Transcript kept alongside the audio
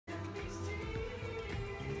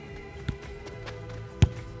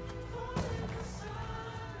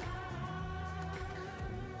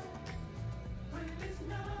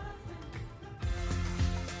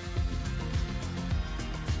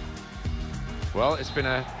Well, it's been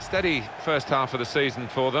a steady first half of the season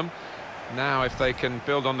for them. Now, if they can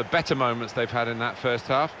build on the better moments they've had in that first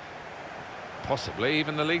half, possibly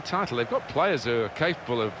even the league title. They've got players who are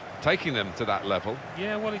capable of taking them to that level.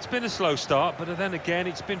 Yeah, well, it's been a slow start, but then again,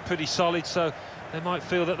 it's been pretty solid, so they might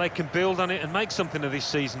feel that they can build on it and make something of this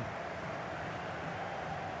season.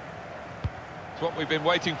 It's what we've been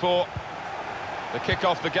waiting for. The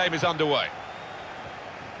kick-off, the game is underway.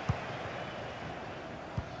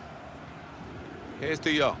 Here's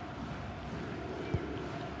De Jong.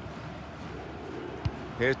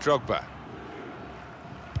 Here's Drogba.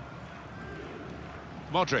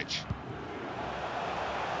 Modric.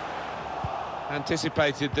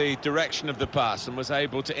 Anticipated the direction of the pass and was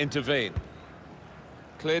able to intervene.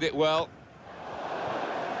 Cleared it well.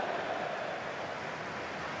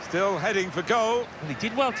 Still heading for goal. Well, he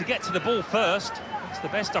did well to get to the ball first. That's the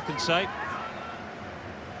best I can say.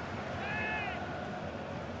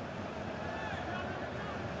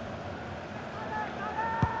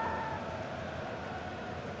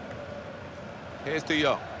 Here's De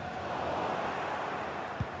Jong.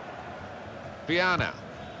 Viana.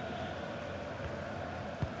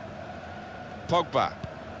 Pogba.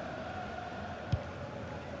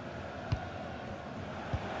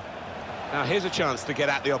 Now here's a chance to get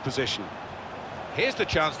at the opposition. Here's the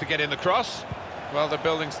chance to get in the cross. Well, they're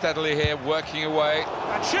building steadily here, working away.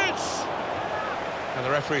 And shoots! And the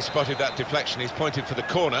referee spotted that deflection. He's pointed for the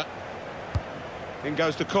corner. In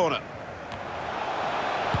goes the corner.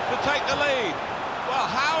 To take the lead. Well,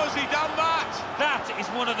 how has he done that? That is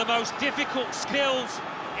one of the most difficult skills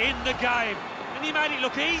in the game. And he made it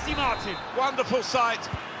look easy, Martin. Wonderful sight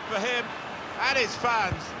for him and his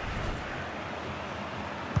fans.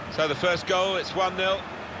 So the first goal, it's 1-0.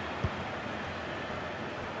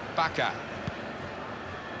 Baka.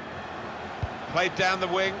 Played down the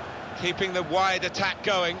wing, keeping the wide attack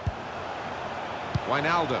going.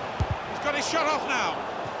 Wijnaldum. He's got his shot off now.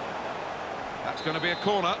 That's going to be a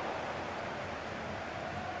corner.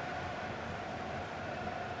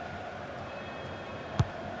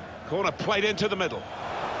 Corner played into the middle.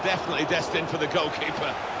 Definitely destined for the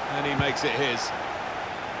goalkeeper, and he makes it his.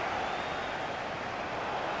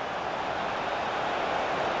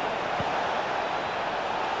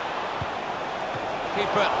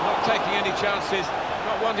 Keeper not taking any chances,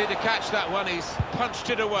 not wanting to catch that one. He's punched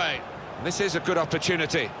it away. This is a good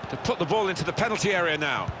opportunity to put the ball into the penalty area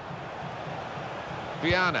now.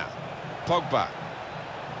 Viana, Pogba.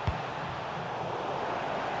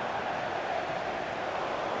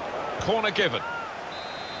 Corner given.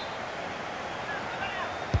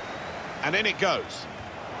 And in it goes.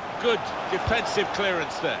 Good defensive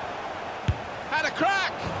clearance there. Had a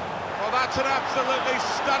crack! Well, that's an absolutely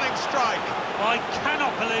stunning strike. I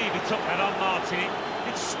cannot believe he took that on, Martin.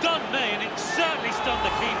 It stunned me, and it certainly stunned the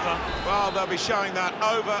keeper. Well, they'll be showing that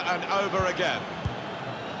over and over again.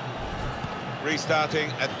 Restarting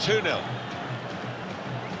at 2-0.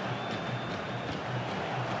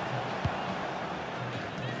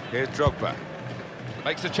 Here's Drogba.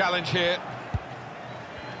 Makes a challenge here.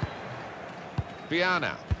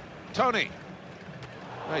 Viana. Tony.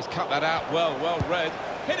 Oh, he's cut that out well read.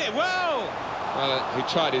 Hit it well! Well, he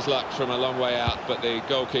tried his luck from a long way out, but the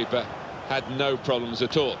goalkeeper had no problems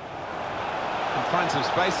at all. Can find some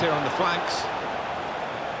space here on the flanks.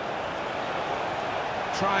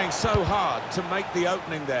 Trying so hard to make the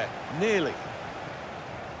opening there. Nearly.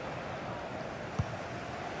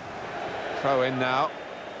 Throw in now.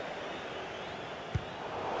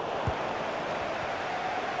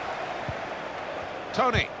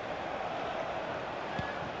 Tony.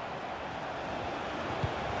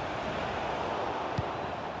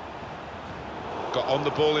 Got on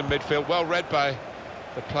the ball in midfield, well read by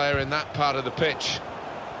the player in that part of the pitch.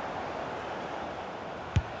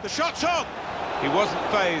 The shot's on! He wasn't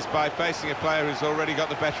fazed by facing a player who's already got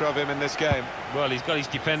the better of him in this game. Well, he's got his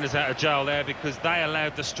defenders out of jail there because they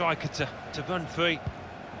allowed the striker to run free.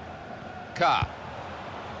 Carr.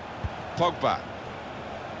 Pogba.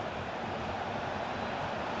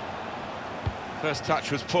 First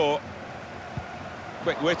touch was poor.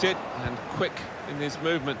 Quick-witted and quick in his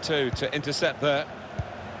movement too to intercept there.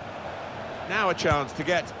 Now a chance to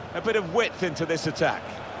get a bit of width into this attack.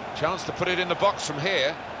 Chance to put it in the box from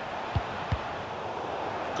here.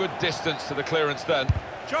 Good distance to the clearance then.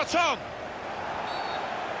 Shot on!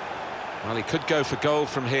 Well, he could go for goal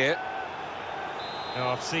from here. Oh,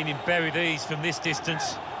 I've seen him bury these from this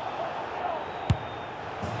distance.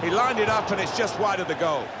 He lined it up and it's just wide of the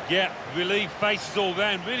goal. Yeah, relieved faces all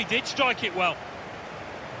round. Really did strike it well.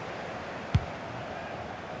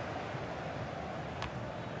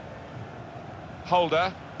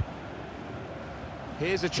 Holder.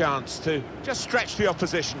 Here's a chance to just stretch the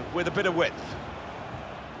opposition with a bit of width.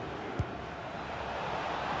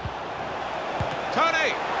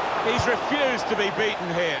 Tony! He's refused to be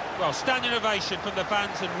beaten here. Well, standing ovation from the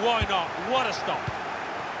fans, and why not? What a stop.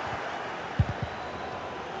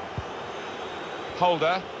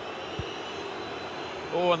 Holder.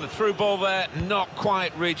 Oh, and the through ball there, not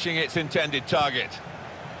quite reaching its intended target.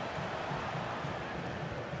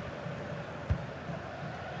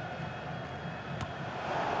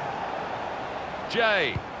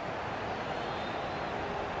 Jay.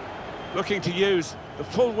 Looking to use the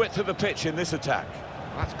full width of the pitch in this attack.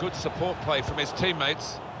 That's good support play from his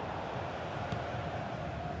teammates.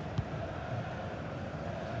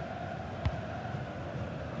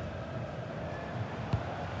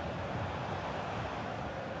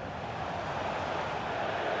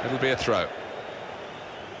 It'll be a throw.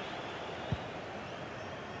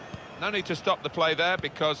 No need to stop the play there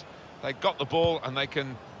because they got the ball and they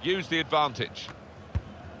can use the advantage.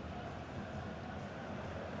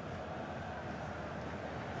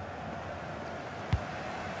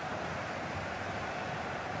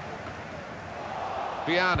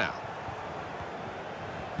 Viana.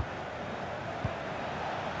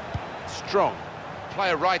 Strong.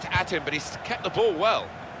 Player right at him, but he's kept the ball well.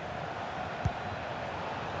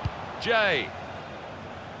 Jay.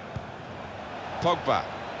 Pogba.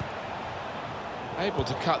 Able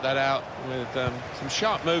to cut that out with some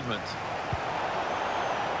sharp movement.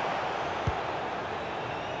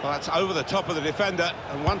 Well, that's over the top of the defender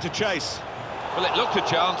and one to chase. Well, it looked a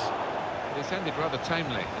chance, but it's ended rather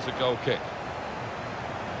tamely as a goal kick.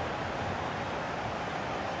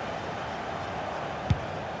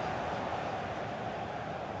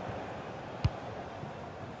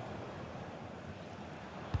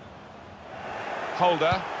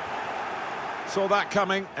 Holder. Saw that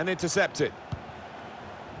coming and intercepted.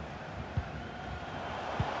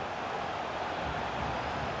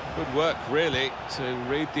 Good work, really, to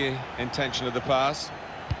read the intention of the pass.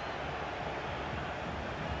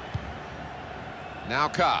 Now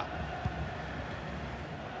Carr.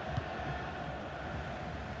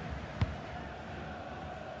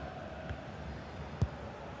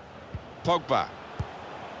 Pogba.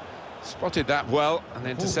 Spotted that well and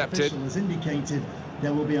intercepted. Has indicated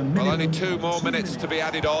there will be a minimum well, only 2 of more 2 minutes to be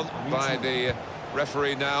added on by the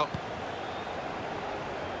referee now.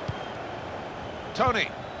 Tony.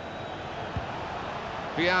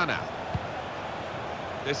 Viana.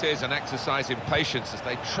 This is an exercise in patience as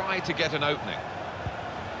they try to get an opening.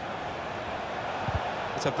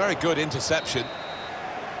 It's a very good interception.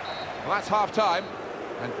 Well, that's half-time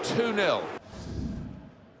and 2-0.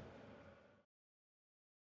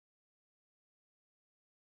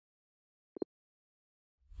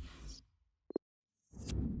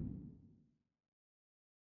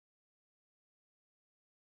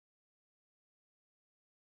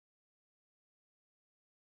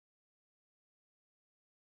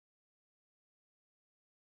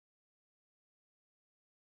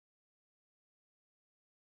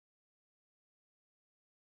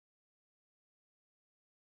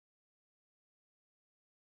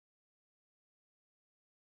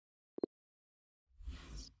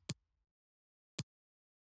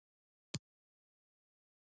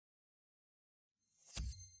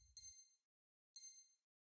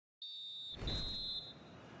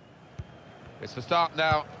 It's the start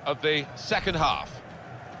now of the second half.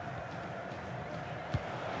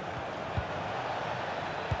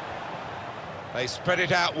 They spread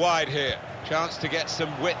it out wide here. Chance to get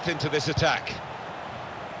some width into this attack.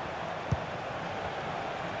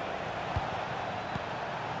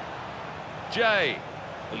 Jay.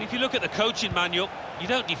 Well, if you look at the coaching manual, you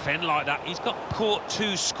don't defend like that. He's got caught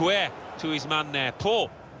too square to his man there. Poor.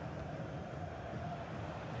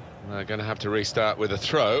 They're going to have to restart with a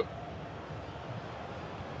throw.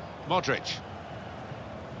 Modric.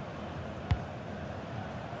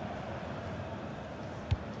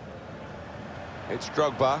 It's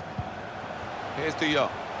Drogba. Here's De Jong.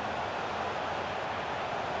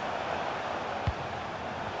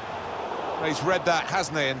 He's read that,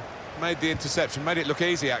 hasn't he, and made the interception. Made it look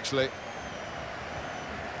easy, actually.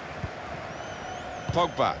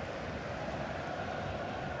 Pogba.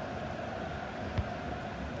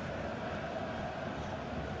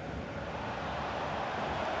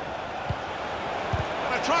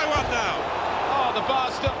 Try one now. Oh, the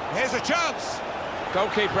bar still. Here's a chance.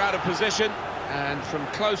 Goalkeeper out of position, and from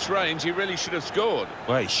close range, he really should have scored.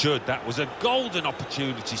 Well, he should. That was a golden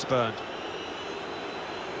opportunity spurned.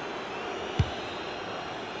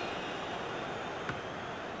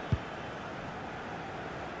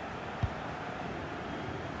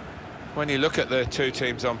 when you look at the two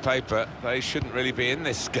teams on paper, they shouldn't really be in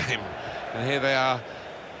this game. And here they are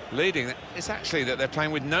leading. It's actually that they're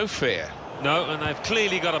playing with no fear. No, and they've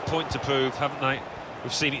clearly got a point to prove, haven't they?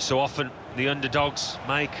 We've seen it so often. The underdogs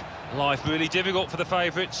make life really difficult for the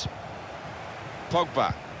favourites.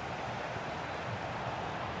 Pogba.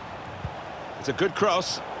 It's a good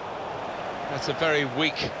cross. That's a very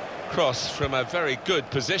weak cross from a very good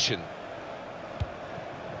position.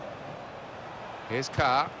 Here's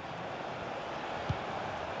Carr.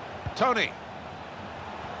 Tony.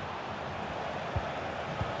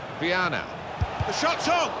 Viana. The shot's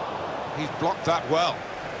on. He's blocked that well.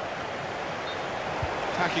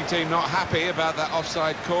 Attacking team not happy about that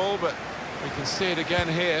offside call, but we can see it again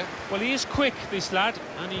here. Well, he is quick, this lad,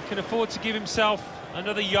 and he can afford to give himself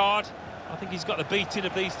another yard. I think he's got the beating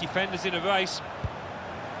of these defenders in a race.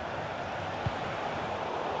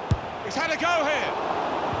 He's had a go here.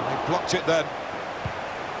 They blocked it then.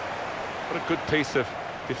 What a good piece of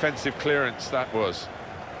defensive clearance that was.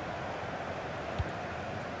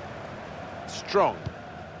 Strong.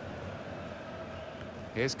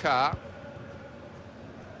 Here's Carr.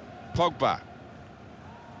 Pogba.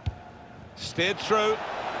 Steered through.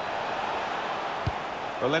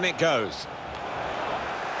 Well, then it goes.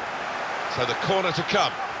 So the corner to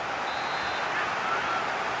come.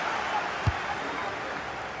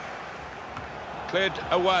 Cleared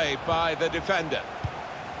away by the defender.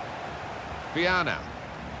 Viana.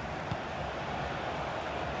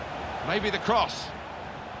 Maybe the cross.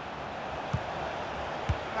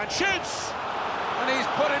 And shoots! And he's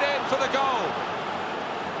put it in for the goal.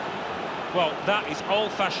 Well, that is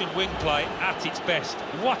old-fashioned wing play at its best.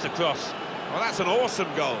 What a cross. Well, that's an awesome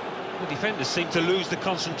goal. The defenders seem to lose the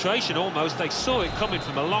concentration almost. They saw it coming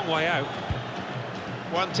from a long way out.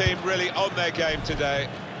 One team really on their game today,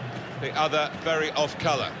 the other very off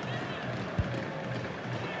colour.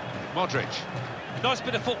 Modric. Nice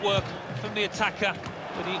bit of footwork from the attacker,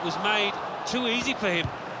 but it was made too easy for him.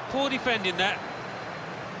 Poor defending that.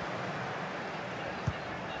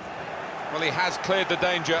 Well, he has cleared the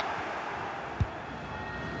danger.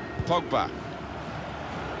 Pogba.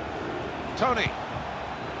 Tony.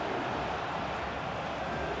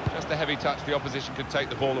 Just a heavy touch, the opposition could take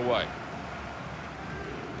the ball away.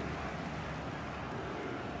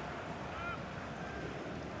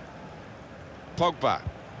 Pogba.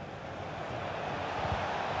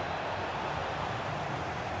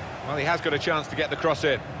 Well, he has got a chance to get the cross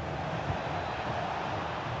in.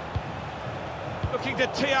 Looking to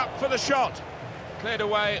tee up for the shot. Cleared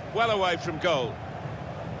away, well away from goal.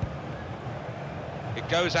 It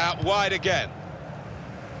goes out wide again.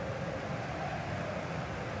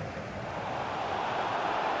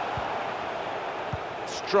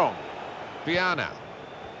 Strong. Viana.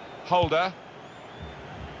 Holder.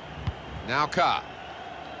 Now Carr.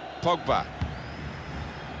 Pogba.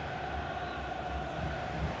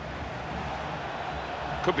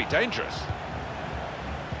 Could be dangerous.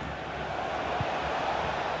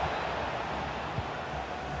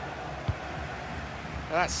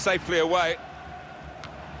 That's safely away.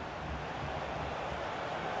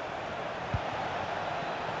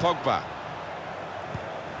 Pogba.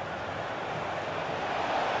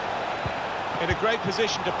 In a great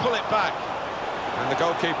position to pull it back. And the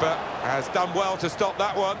goalkeeper has done well to stop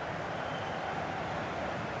that one.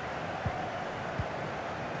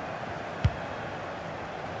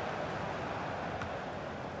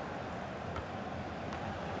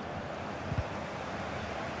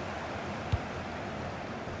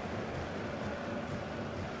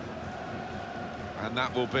 And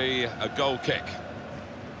that will be a goal kick.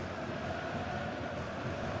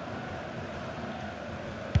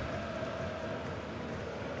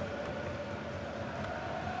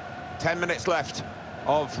 Ten minutes left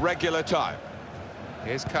of regular time.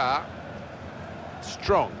 Here's Carr.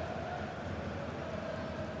 Strong.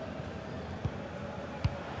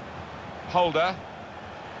 Holder.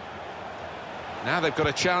 Now they've got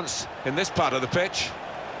a chance in this part of the pitch.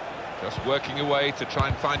 Just working away to try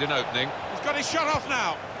and find an opening. He's got his shot off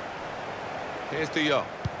now. Here's De Jong.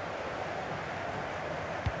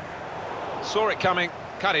 Saw it coming,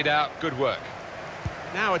 cut it out, good work.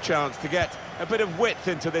 Now a chance to get a bit of width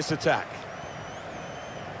into this attack.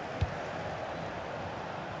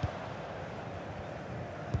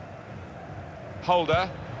 Holder.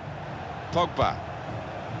 Pogba.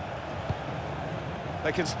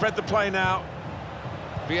 They can spread the play now.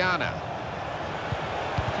 Viana.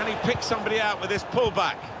 Can he pick somebody out with this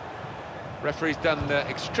pullback? Referee's done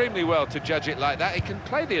extremely well to judge it like that. He can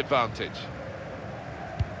play the advantage.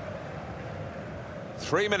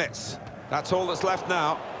 3 minutes. That's all that's left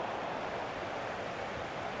now.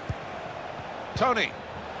 Tony.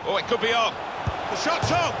 Oh, it could be on. The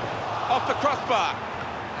shot's on! Off the crossbar.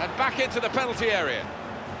 And back into the penalty area.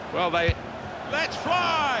 Well, they... Let's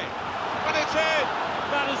fly! And it's in!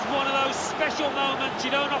 That is one of those special moments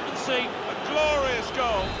you don't often see. A glorious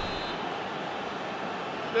goal.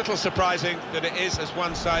 Little surprising that it is as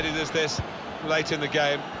one-sided as this late in the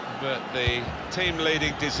game, but the team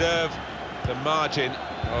leading deserve the margin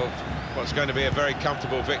of what's going to be a very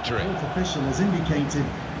comfortable victory. Fourth official has indicated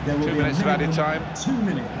there will 2 be a minutes of added minimum time. of 2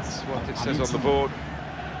 minutes. That's what it of says added on the time. board.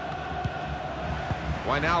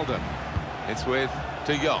 Wijnaldum. It's with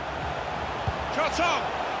De Jong. Shot on!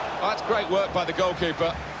 Oh, that's great work by the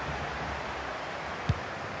goalkeeper.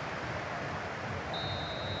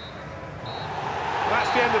 That's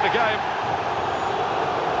the end of the game.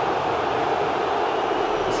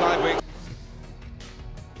 The side we